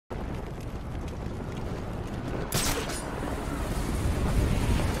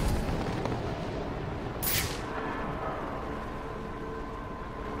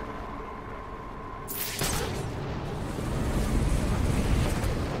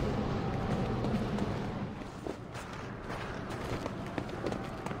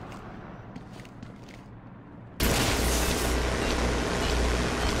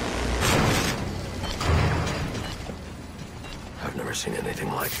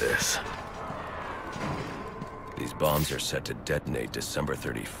anything like this. These bombs are set to detonate December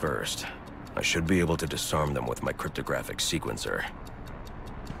 31st. I should be able to disarm them with my cryptographic sequencer.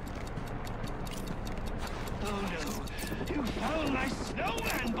 Oh no! You found my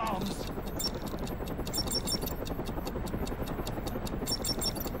snowman bombs!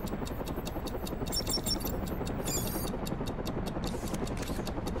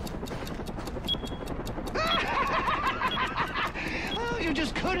 Oh, you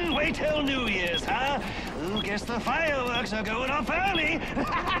just couldn't wait till New Year's, huh? Oh, guess the fireworks are going off early!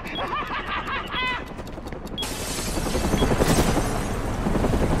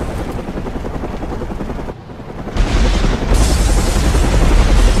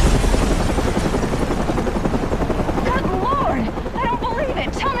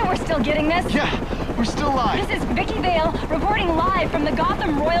 Getting this? Yeah, we're still live. This is Vicky Vale reporting live from the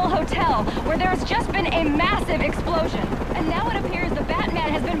Gotham Royal Hotel, where there's just been a massive explosion. And now it appears the Batman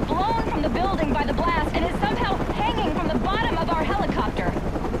has been blown from the building by the blast and is somehow hanging from the bottom of our helicopter.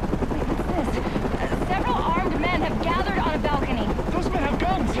 Wait, what's this? Several armed men have gathered on a balcony. Those men have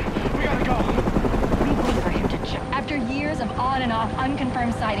guns. We gotta go. We wait for him to After years of on and off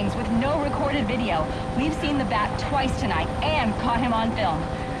unconfirmed sightings with no recorded video, we've seen the Bat twice tonight and caught him on film.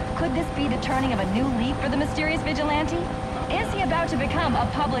 Could this be the turning of a new leaf for the mysterious vigilante? Is he about to become a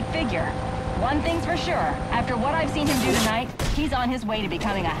public figure? One thing's for sure, after what I've seen him do tonight, he's on his way to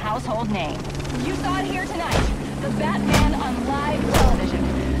becoming a household name. You saw it here tonight, the Batman on live television.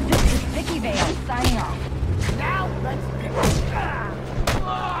 This is Vicky Vale signing off. Now let's go.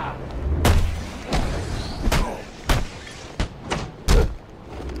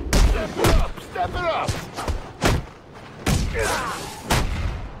 Step it up!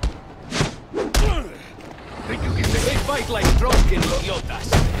 Think you can they fight like drunken idiotas.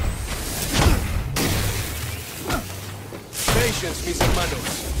 Patience, mis hermanos.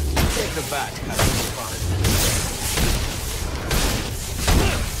 Take the bat, have some fun.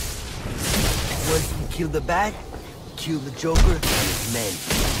 Once we kill the Bat, kill the Joker and his men.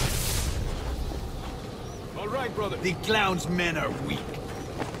 All right, brother. The clown's men are weak.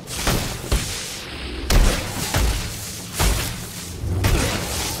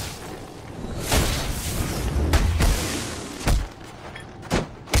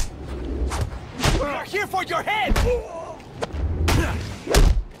 Here for your head!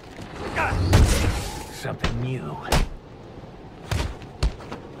 Something new.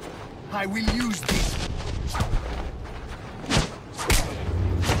 I will use this.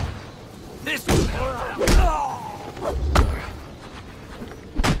 This will help.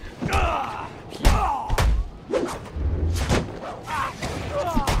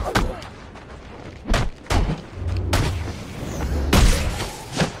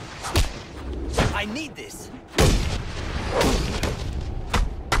 I need this.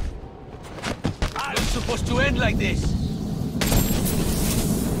 It's supposed to end like this.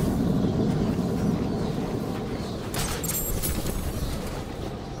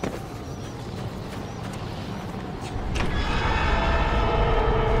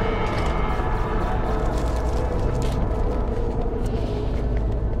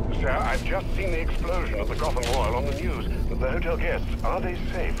 Sir, I've just seen the explosion of the Gotham Royal on the news. The hotel guests, are they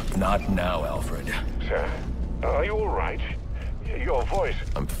safe? Not now, Alfred. Sir, are you all right? Your voice...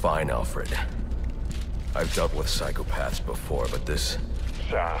 I'm fine, Alfred. I've dealt with psychopaths before, but this...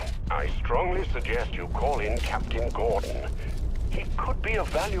 Sir, I strongly suggest you call in Captain Gordon. He could be a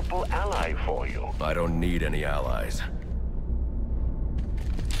valuable ally for you. I don't need any allies.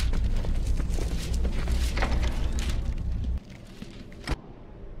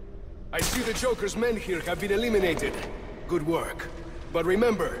 I see the Joker's men here have been eliminated. Good work. But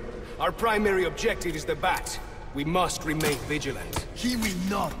remember, our primary objective is the Bat. We must remain vigilant. He will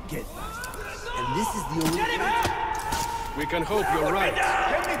not get past us. And this is the only way. We can hope you're right,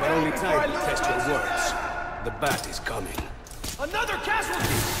 but only time will test your words. The Bat is coming. Another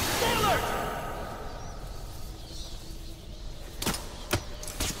casualty! Stay alert!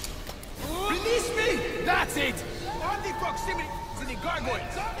 Release me! That's it! On the proximity to the gargoyle!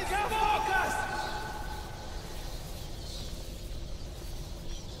 Focus!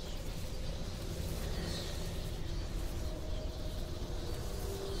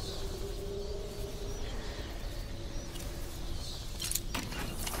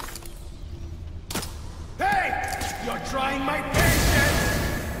 Hey! You're trying my patience!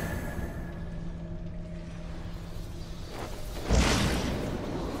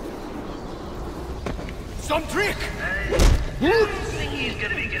 Some trick! I don't think he's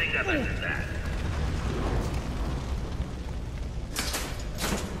gonna be getting that better than that.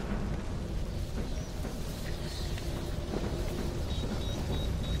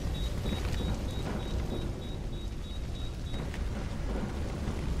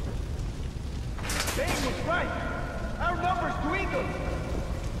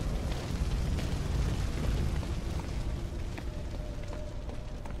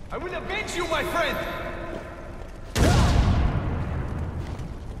 I will avenge you, my friend!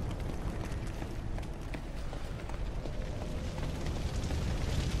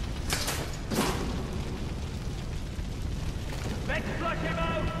 Let's flush him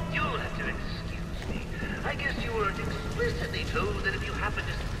out! You'll have to excuse me. I guess you weren't explicitly told that if you happen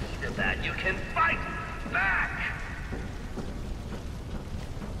to see the bat, you can fight back!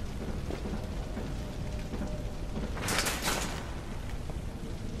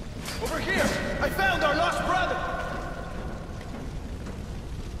 Over here! I found our lost brother!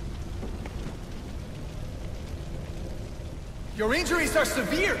 Your injuries are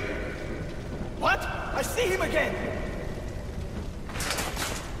severe! What? I see him again!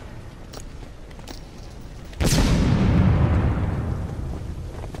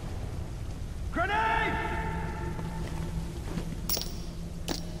 Grenade!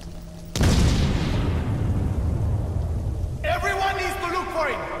 Everyone needs to look for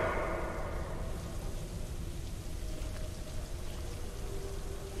him!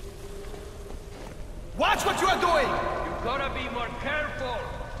 Watch what you are doing! You gotta be more careful!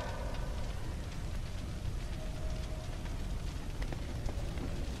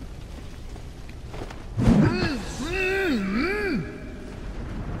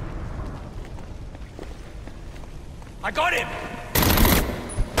 I got him!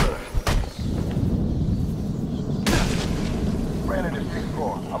 Brandon to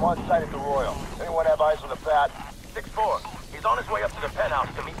 6-4. I'm on site at the Royal. Anyone have eyes on the bat? 6-4. He's on his way up to the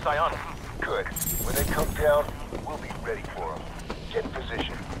penthouse to meet Psionic. Good. When they come down, we'll be ready for him. Get in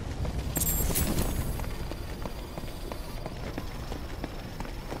position.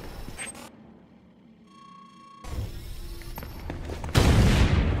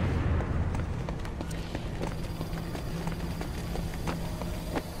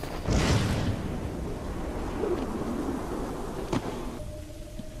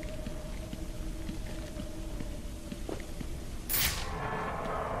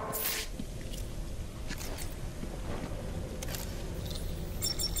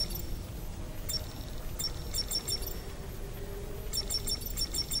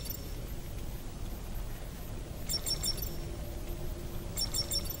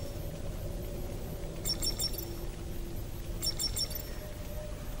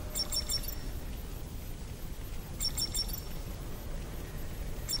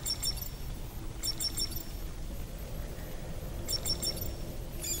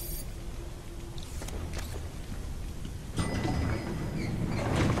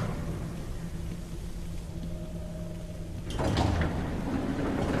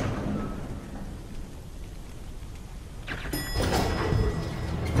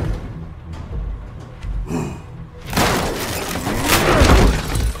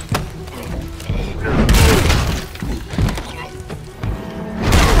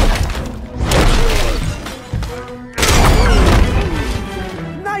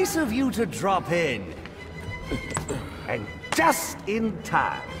 Of you to drop in. And just in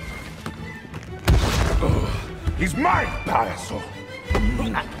time. He's mine, Paraso!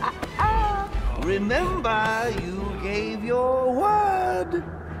 Remember, you gave your word.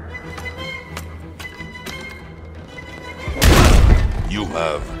 You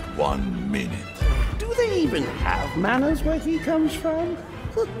have 1 minute. Do they even have manners where he comes from?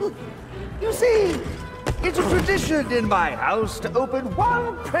 You see, it's a tradition in my house to open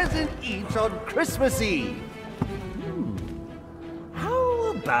one present each on Christmas Eve.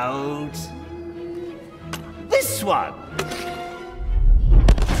 How about this one?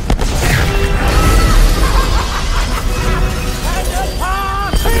 And a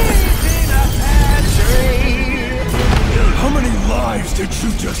partridge in a pear tree. How many lives did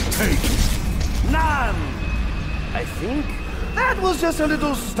you just take? None. I think that was just a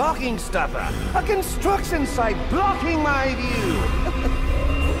little stocking stuffer. A construction site blocking my view.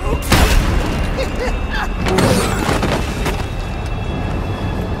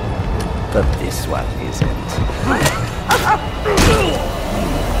 But this one isn't.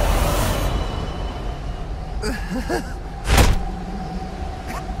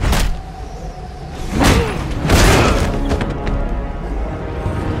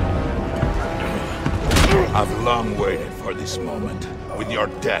 I've long waited for this moment. With your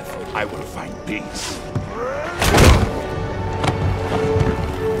death, I will find peace.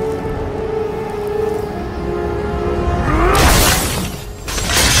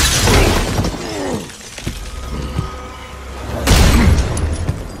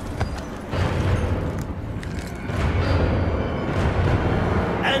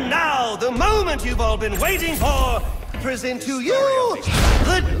 And now, the moment you've all been waiting for, present to you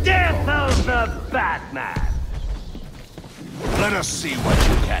the death of the Batman. Let us see what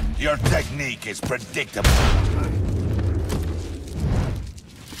you can. Your technique is predictable.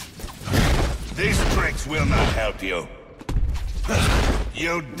 These tricks will not help you.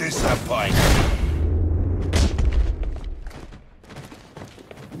 You disappoint.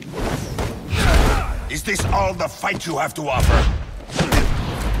 Is this all the fight you have to offer?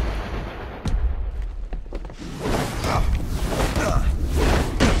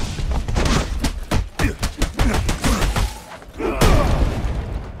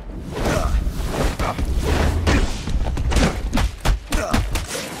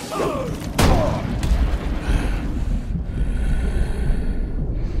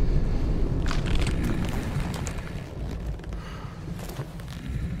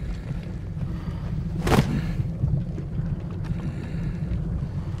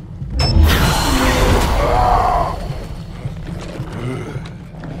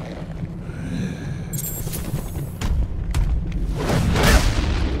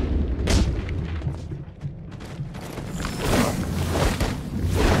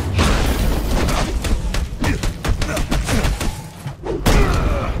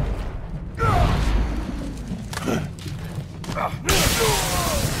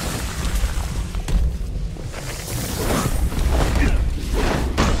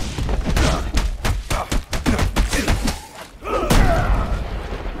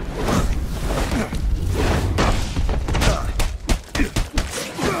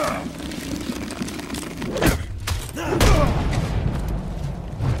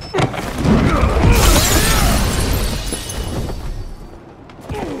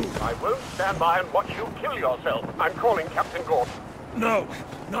 By and watch you kill yourself. I'm calling Captain Gordon. No,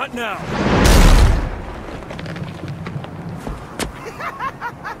 not now.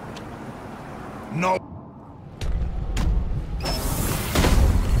 No.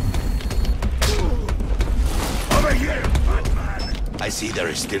 Over here, Batman. I see there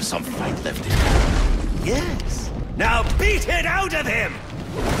is still some fight left in you. Yes. Now beat it out of him!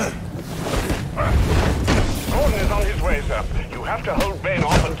 Gordon is on his way, sir. You have to hold Bane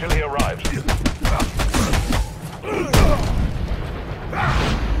off until he arrives.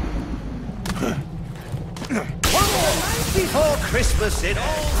 Before Christmas, it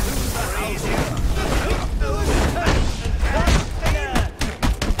all grew easier.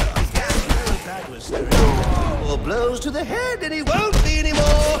 Or blows to the head, and he won't be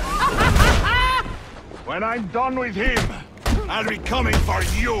anymore. When I'm done with him, I'll be coming for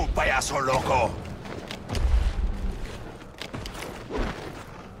you, payaso loco.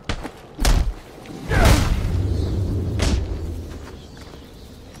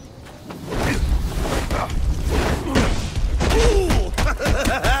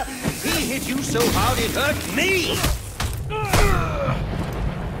 He hit you so hard it hurt me!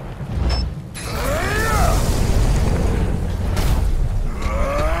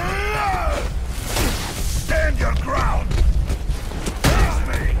 Stand your ground! Face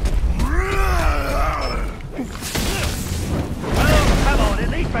me! Oh, come on, at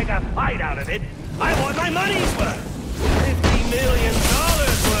least make a fight out of it. I want my money's worth. $50 million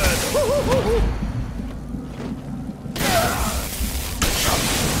worth.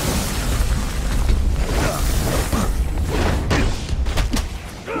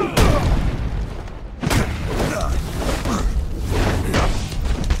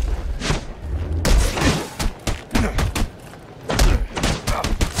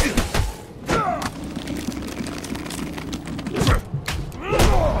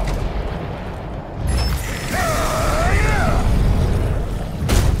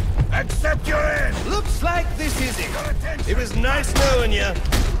 It was nice knowing you.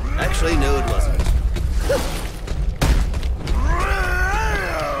 Actually, no, it wasn't.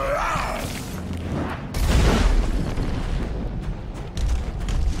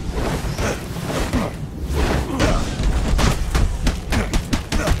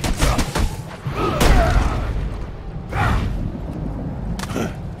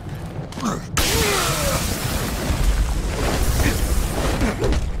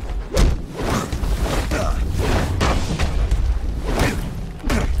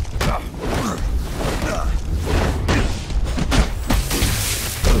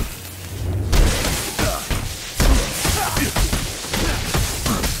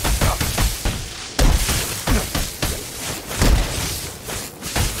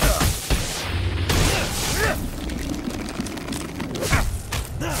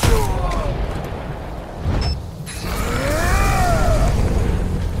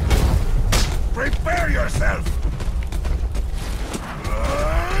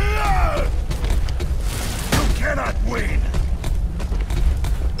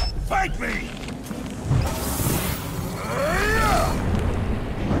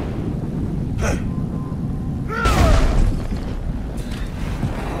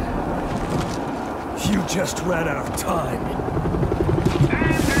 just ran out of time.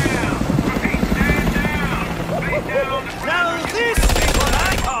 Stand down! Stand down! Lay down! Now this is what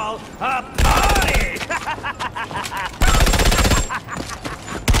I call a party!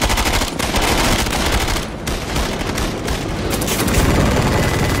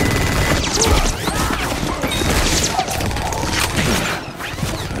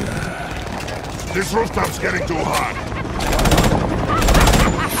 This rooftop's getting too hot.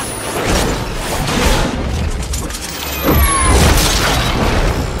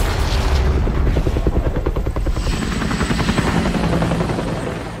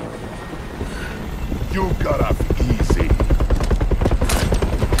 You got off easy.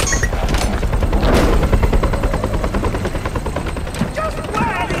 Just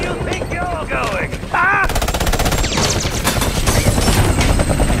where do you think you're going, huh?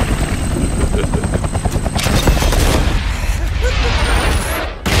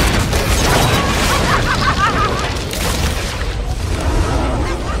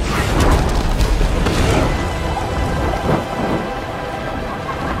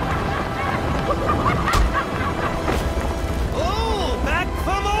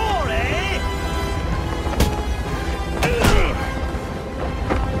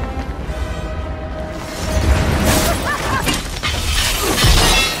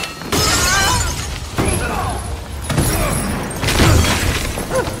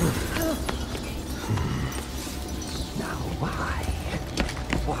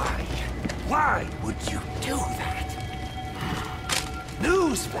 Why would you do that?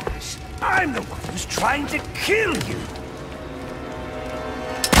 Newsflash! I'm the one who's trying to kill you!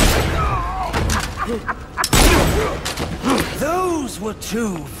 Those were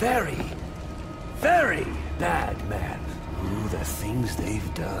two very, very bad men. Ooh, the things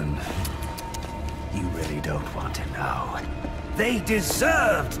they've done. You really don't want to know. They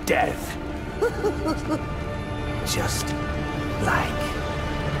deserved death. Just like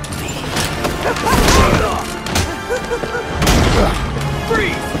me.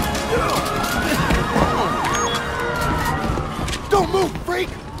 Freeze! Don't move, freak!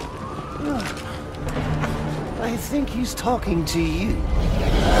 I think he's talking to you.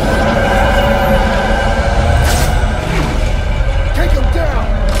 Take him down!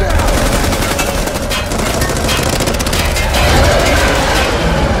 Down!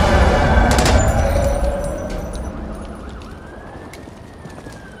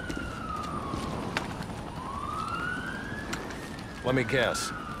 Let me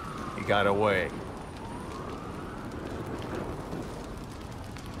guess. He got away.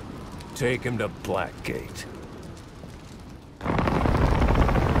 Take him to Blackgate.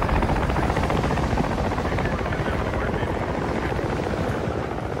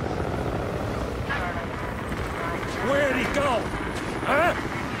 Where'd he go? Huh?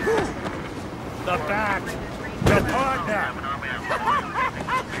 The Bat. The partner.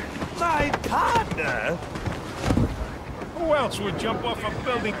 My partner? Who else would jump off a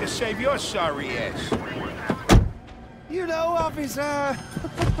building to save your sorry ass? You know, officer... I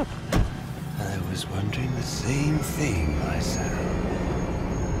was wondering the same thing myself.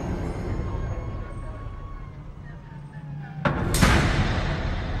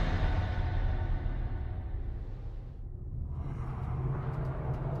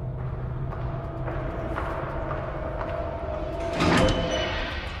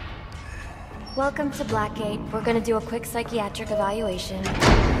 Welcome to Blackgate. We're gonna do a quick psychiatric evaluation.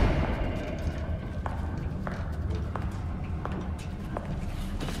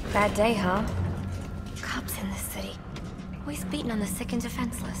 Bad day, huh? Cops in this city. Always beating on the sick and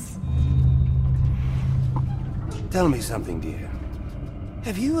defenseless. Tell me something, dear.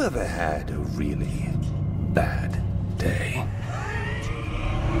 Have you ever had a really bad day?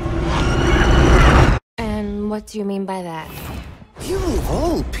 And what do you mean by that? You of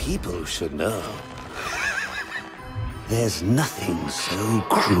all people should know. There's nothing so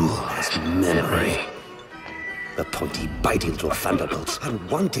cruel as memory. The pointy, biting little thunderbolts,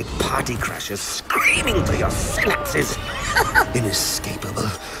 unwanted party crashers screaming through your synapses. Inescapable,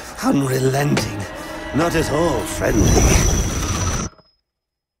 unrelenting, not at all friendly.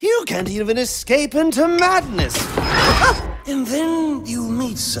 You can't even escape into madness. And then you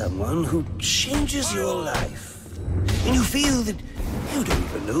meet someone who changes your life. And you feel that you don't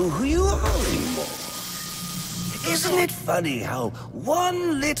even know who you are anymore. Isn't it funny how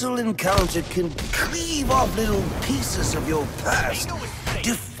one little encounter can cleave off little pieces of your past,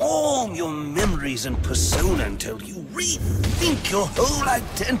 deform your memories and persona until you rethink your whole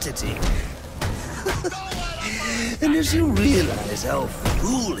identity? And as you realize how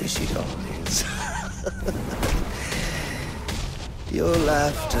foolish it all is, Your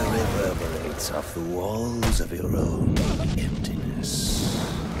laughter reverberates off the walls of your own emptiness.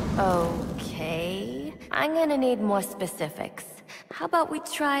 Okay. I'm gonna need more specifics. How about we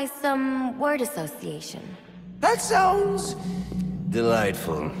try some word association? That sounds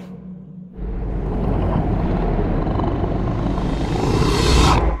delightful.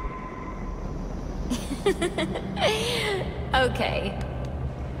 Okay.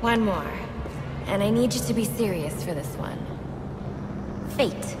 One more. And I need you to be serious for this one.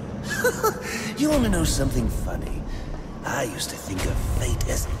 Fate. You want to know something funny? I used to think of fate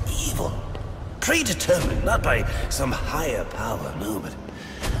as evil. Predetermined, not by some higher power, no, but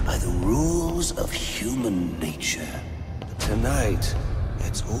by the rules of human nature. But tonight,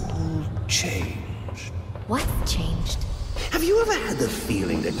 it's all changed. What's changed? Have you ever had the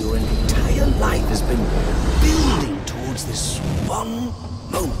feeling that your entire life has been building towards this one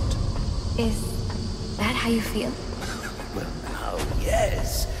moment? Is that how you feel? Well, now,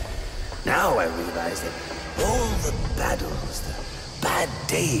 yes. Now I realize that all the battles, the bad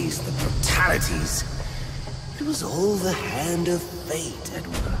days, the brutalities, it was all the hand of fate at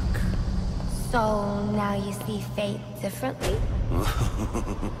work. So now you see fate differently?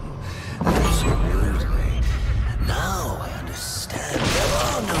 Absolutely. Now I understand there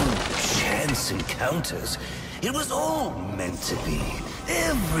are no chance encounters. It was all meant to be.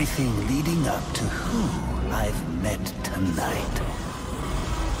 Everything leading up to who I've met tonight.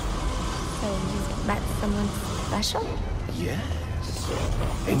 So you've met someone special? Yes.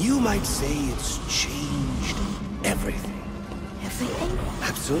 And you might say it's changed everything. Everything?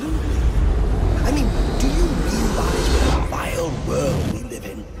 Absolutely. I mean, do you realize what a vile world we live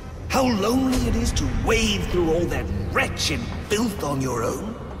in? How lonely it is to wade through all that wretched filth on your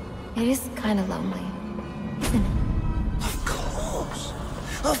own? It is kind of lonely, isn't it? Of course.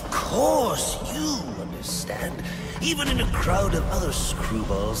 Of course, you understand. Even in a crowd of other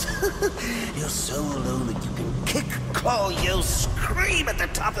screwballs. You're so alone that you can kick, crawl, yell, scream at the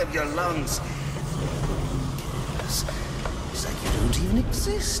top of your lungs. It's like you don't even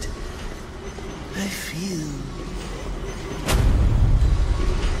exist. I feel...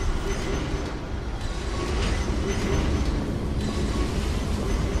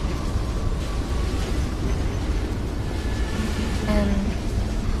 And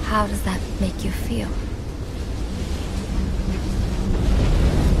how does that make you feel?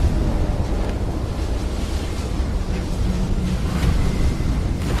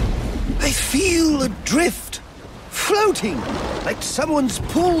 I feel adrift, floating, like someone's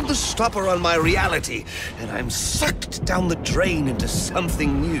pulled the stopper on my reality, and I'm sucked down the drain into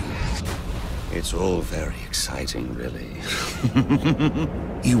something new. It's all very exciting, really.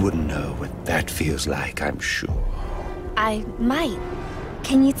 You wouldn't know what that feels like, I'm sure. I might.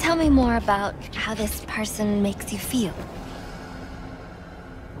 Can you tell me more about how this person makes you feel?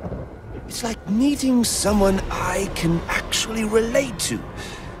 It's like meeting someone I can actually relate to.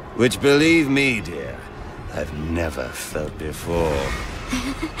 Which, believe me, dear, I've never felt before.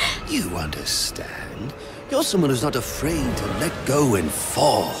 You understand. You're someone who's not afraid to let go and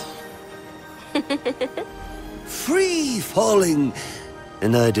fall. Free falling,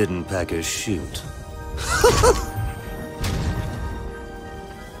 and I didn't pack a chute.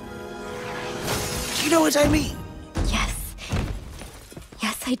 Do you know what I mean? Yes.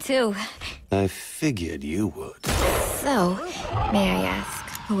 Yes, I do. I figured you would. So, may I ask,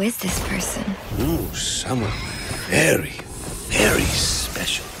 who is this person? Oh, someone very, very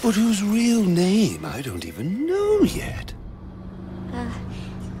special. But whose real name I don't even know yet.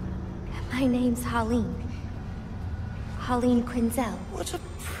 My name's Harleen. Harleen Quinzel. What a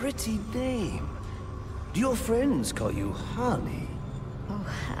pretty name. Do your friends call you Harley? Oh,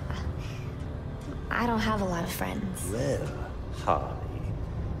 I don't have a lot of friends. Well, Harley,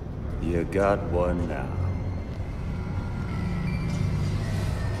 you got one now.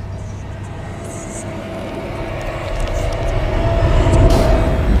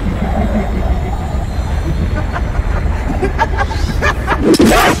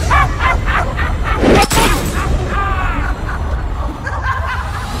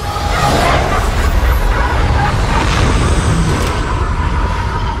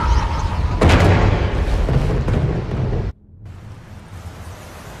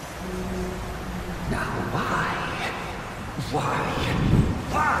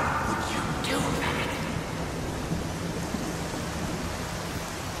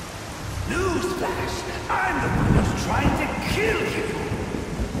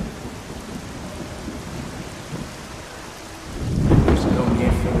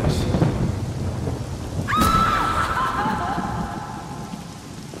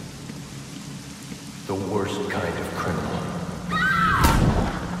 The worst kind of criminal.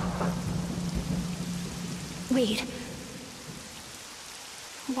 Wait.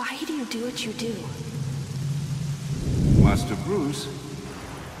 Why do you do what you do? Master Bruce?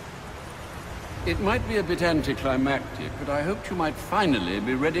 It might be a bit anticlimactic, but I hoped you might finally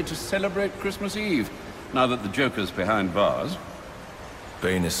be ready to celebrate Christmas Eve, now that the Joker's behind bars.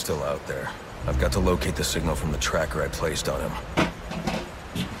 Bane is still out there. I've got to locate the signal from the tracker I placed on him.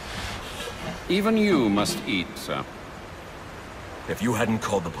 Even you must eat, sir. If you hadn't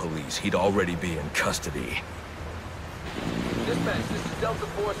called the police, he'd already be in custody. Dispatch, this is Delta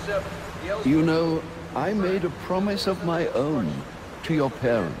 47. You know, I made a promise of my own to your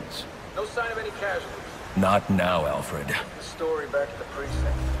parents. No sign of any casualties. Not now, Alfred. The story back at the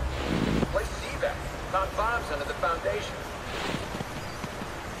precinct. Place evac. Found bombs under the foundation.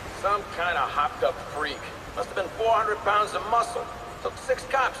 Some kind of hopped-up freak. Must have been 400 pounds of muscle. Took 6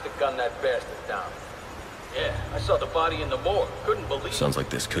 cops to gun that bastard down. Yeah, I saw the body in the morgue. Couldn't believe it. Sounds like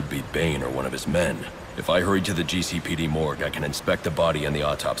this could be Bane or one of his men. If I hurry to the GCPD morgue, I can inspect the body and the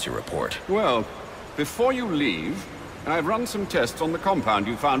autopsy report. Well, before you leave, I've run some tests on the compound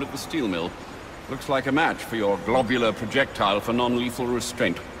you found at the steel mill. Looks like a match for your globular projectile for non-lethal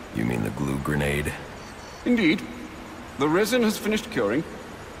restraint. You mean the glue grenade? Indeed. The resin has finished curing.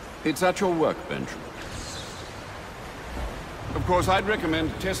 It's at your workbench. Of course, I'd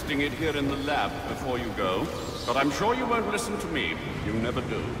recommend testing it here in the lab before you go, but I'm sure you won't listen to me. You never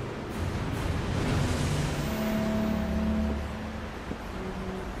do.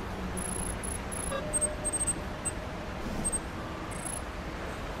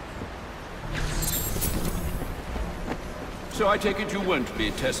 So I take it you won't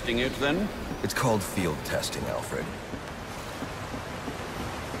be testing it, then? It's called field testing, Alfred.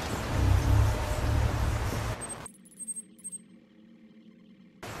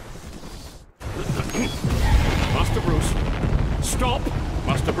 Master Bruce. Stop!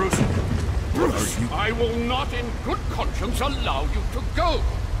 Master Bruce. Bruce, I will not in good conscience allow you to go.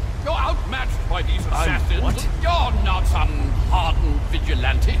 You're outmatched by these assassins. What? You're not some hardened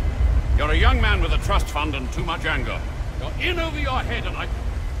vigilante. You're a young man with a trust fund and too much anger. You're in over your head, and I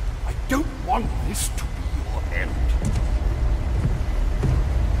don't want this to be your end.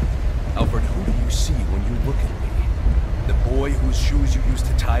 Alfred, who do you see when you look at me? The boy whose shoes you used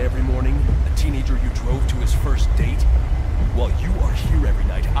to tie every morning? The teenager you drove to his first date? While you are here every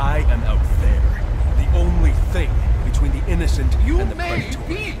night, I am out there. The only thing between the innocent and the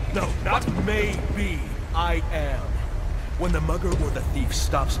predatory. No, not maybe. I am. When the mugger or the thief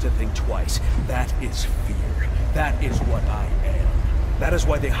stops to think twice, that is fear. That is what I am. That is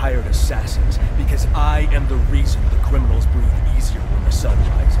why they hired assassins, because I am the reason the criminals breathe easier when the sun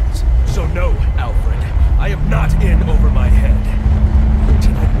rises. So no, Alfred, I am not in over my head.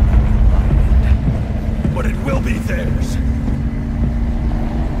 Tonight will not be my end, but it will be theirs.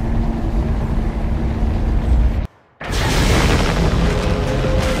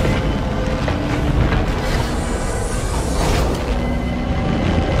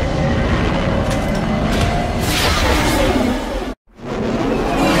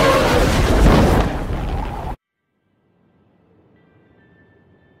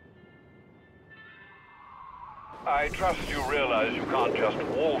 I trust you realize you can't just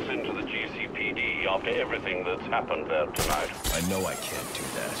waltz into the GCPD after everything that's happened there tonight. I know I can't do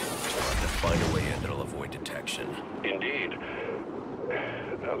that. I'll have to find a way in that'll avoid detection. Indeed.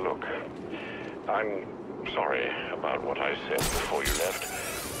 Look, I'm sorry about what I said before you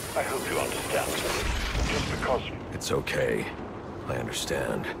left. I hope you understand. Just because... It's okay. I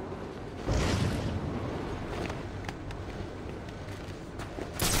understand.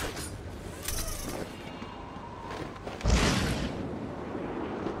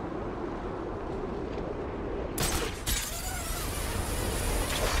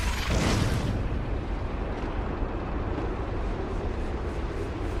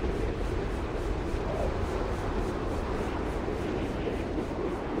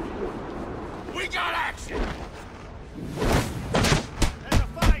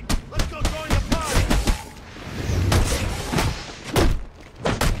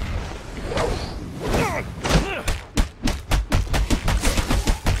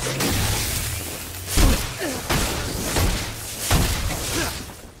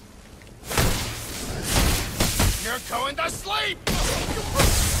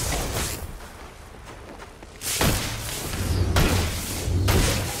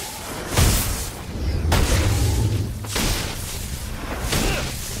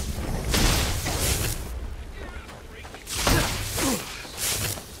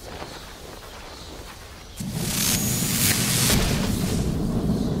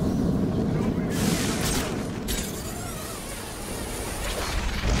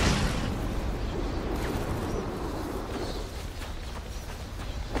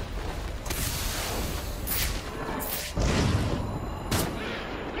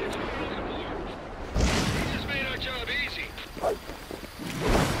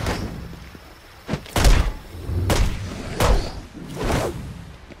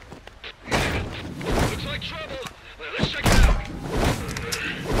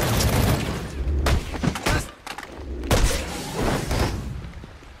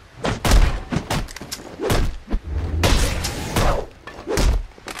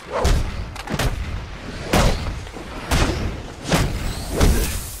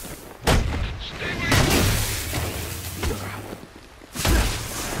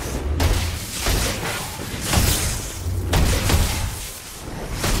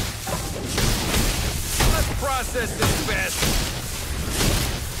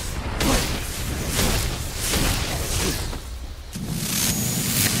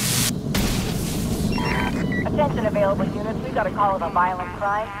 available units. We've got a call of a violent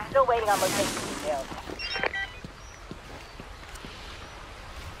crime. Still waiting on location details.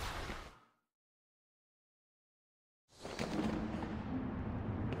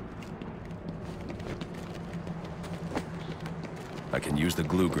 I can use the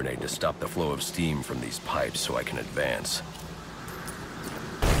glue grenade to stop the flow of steam from these pipes so I can advance.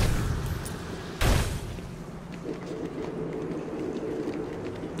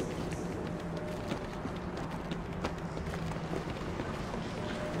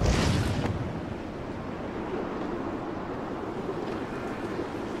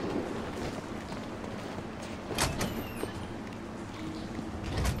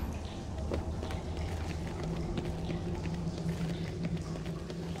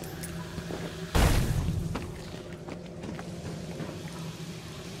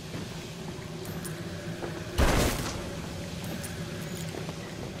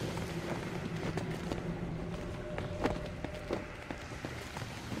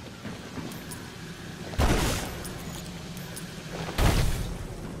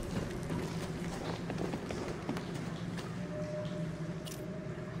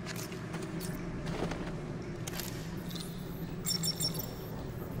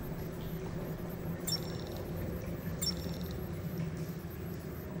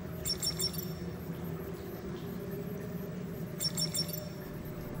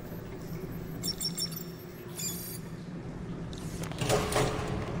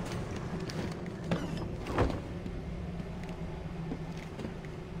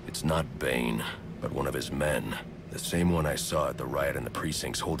 It's not Bane, but one of his men. The same one I saw at the riot in the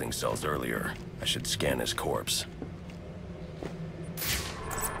precinct's holding cells earlier. I should scan his corpse.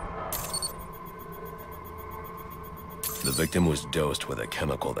 The victim was dosed with a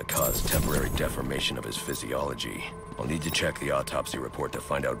chemical that caused temporary deformation of his physiology. I'll need to check the autopsy report to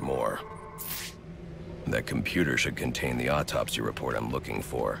find out more. That computer should contain the autopsy report I'm looking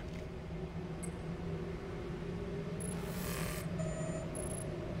for.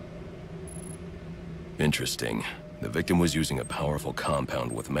 Interesting. The victim was using a powerful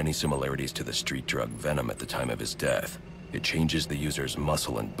compound with many similarities to the street drug Venom at the time of his death. It changes the user's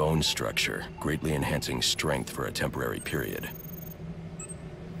muscle and bone structure, greatly enhancing strength for a temporary period.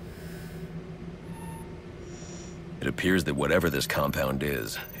 It appears that whatever this compound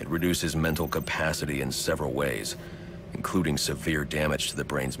is, it reduces mental capacity in several ways, including severe damage to the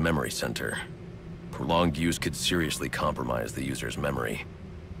brain's memory center. Prolonged use could seriously compromise the user's memory.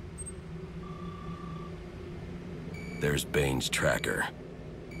 There's Bane's tracker.